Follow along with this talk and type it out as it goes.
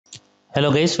Hello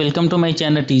guys, welcome to my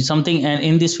channel Teach Something, and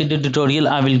in this video tutorial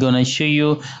I will gonna show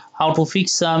you how to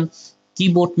fix some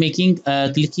keyboard making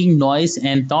clicking noise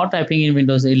and not typing in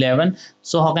Windows 11.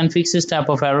 So how can fix this type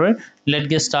of error? Let's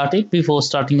get started. Before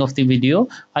starting of the video,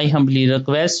 I humbly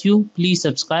request you please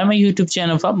subscribe my YouTube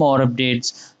channel for more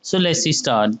updates. So let's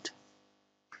start.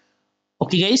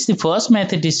 Okay guys, the first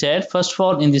method is set. First of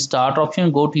all, in the start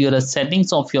option, go to your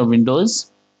settings of your Windows,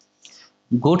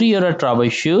 go to your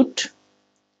troubleshoot,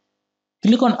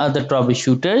 click on other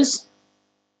troubleshooters,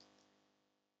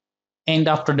 and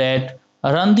after that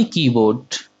run the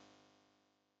keyboard.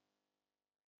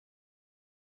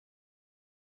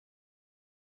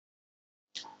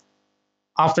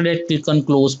 After that click on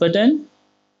close button.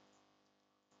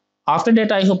 After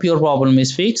that I hope your problem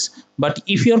is fixed, but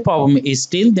if your problem is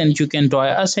still, then you can try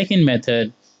a second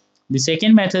method. The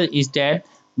second method is that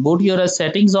go to your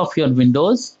settings of your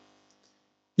Windows,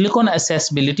 click on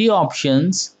accessibility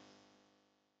options.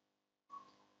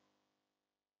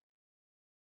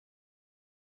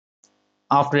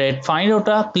 After that find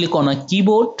out click on a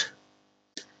keyboard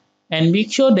and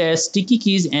make sure that sticky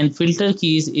keys and filter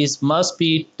keys is must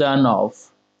be turned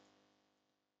off.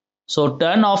 So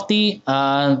turn off the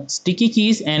sticky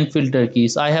keys and filter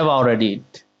keys. I have already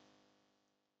it.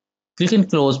 Click on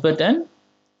close button.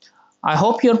 I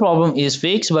hope your problem is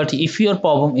fixed, but if your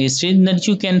problem is still, then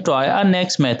you can try our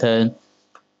next method.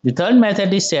 The third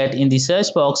method is set. In the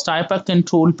search box type a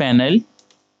control panel.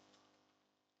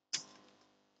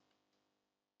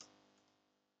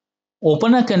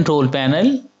 Open a control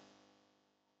panel.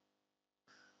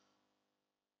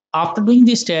 After doing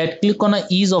this step, click on a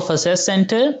ease of access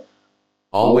center.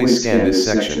 Always scan this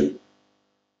section.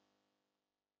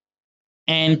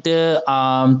 And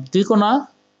click on a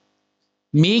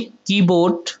make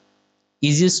keyboard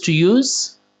easiest to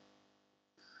use.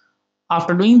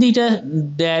 After doing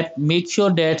that, make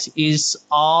sure that is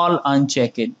all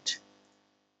unchecked.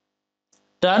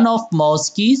 Turn off mouse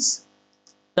keys,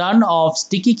 turn off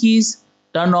sticky keys,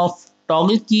 turn off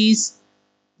toggle keys,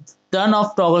 turn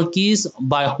off toggle keys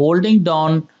by holding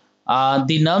down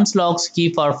the nums locks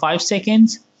key for 5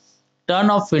 seconds, turn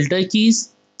off filter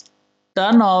keys,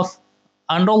 turn off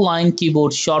underline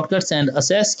keyboard shortcuts and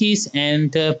access keys,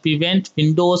 and prevent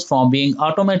Windows from being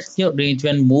automatically arranged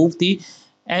when move the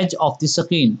edge of the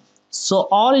screen. So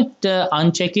all it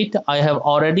uncheck it. I have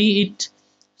already it.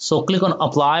 So click on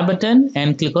apply button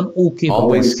and click on OK.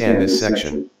 Always scan this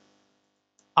section.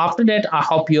 After that, I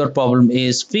hope your problem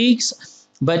is fixed.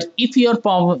 But if your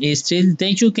problem is still,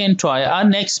 then you can try our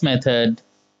next method.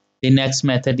 The next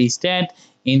method is that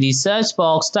in the search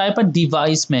box type a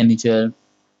device manager.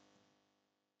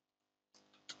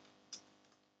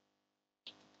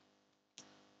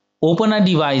 Open a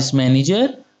device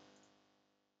manager.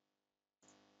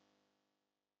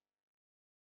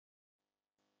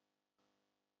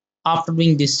 After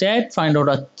doing this step, find out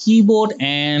a keyboard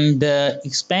and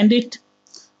expand it.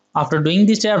 After doing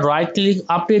this step, right click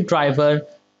update driver,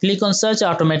 click on search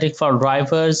automatic for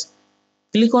drivers,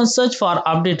 click on search for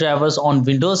update drivers on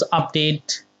Windows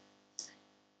Update,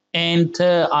 and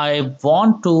I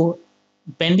want to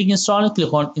pending install,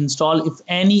 click on install if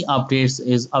any updates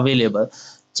is available.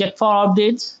 Check for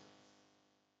updates.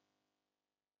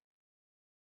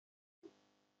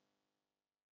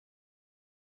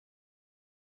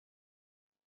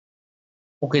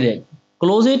 Okay, then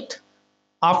close it.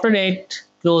 After that,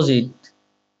 close it.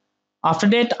 After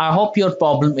that, I hope your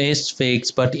problem is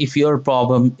fixed, but if your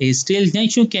problem is still, then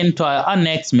you can try our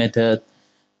next method.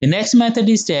 The next method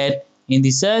is that in the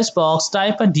search box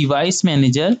type a device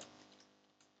manager.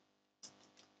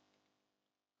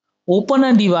 Open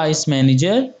a device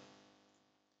manager.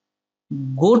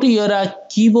 Go to your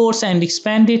keyboards and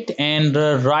expand it, and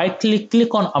right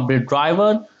click on update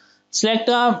driver. Select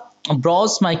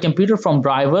browse my computer from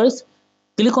drivers.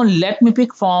 Click on let me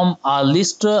pick from a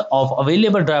list of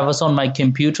available drivers on my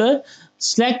computer.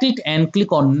 Select it and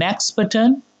click on next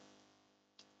button.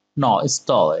 Now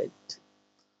install it.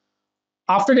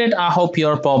 After that, I hope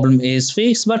your problem is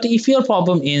fixed, but if your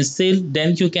problem is still,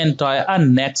 then you can try a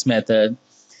next method.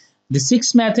 The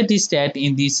sixth method is that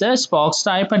in the search box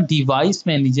type a device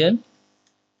manager.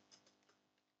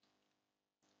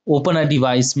 Open a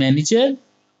device manager.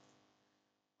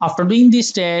 After doing this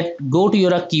step, go to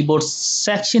your keyboard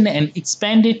section and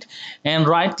expand it, and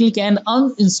right click and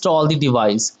uninstall the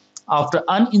device. After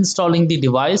uninstalling the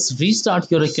device, restart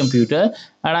your computer,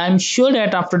 and I am sure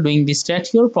that after doing this step,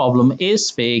 your problem is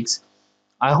fixed.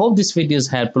 I hope this video is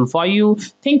helpful for you.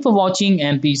 Thanks for watching,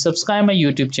 and please subscribe my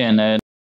YouTube channel.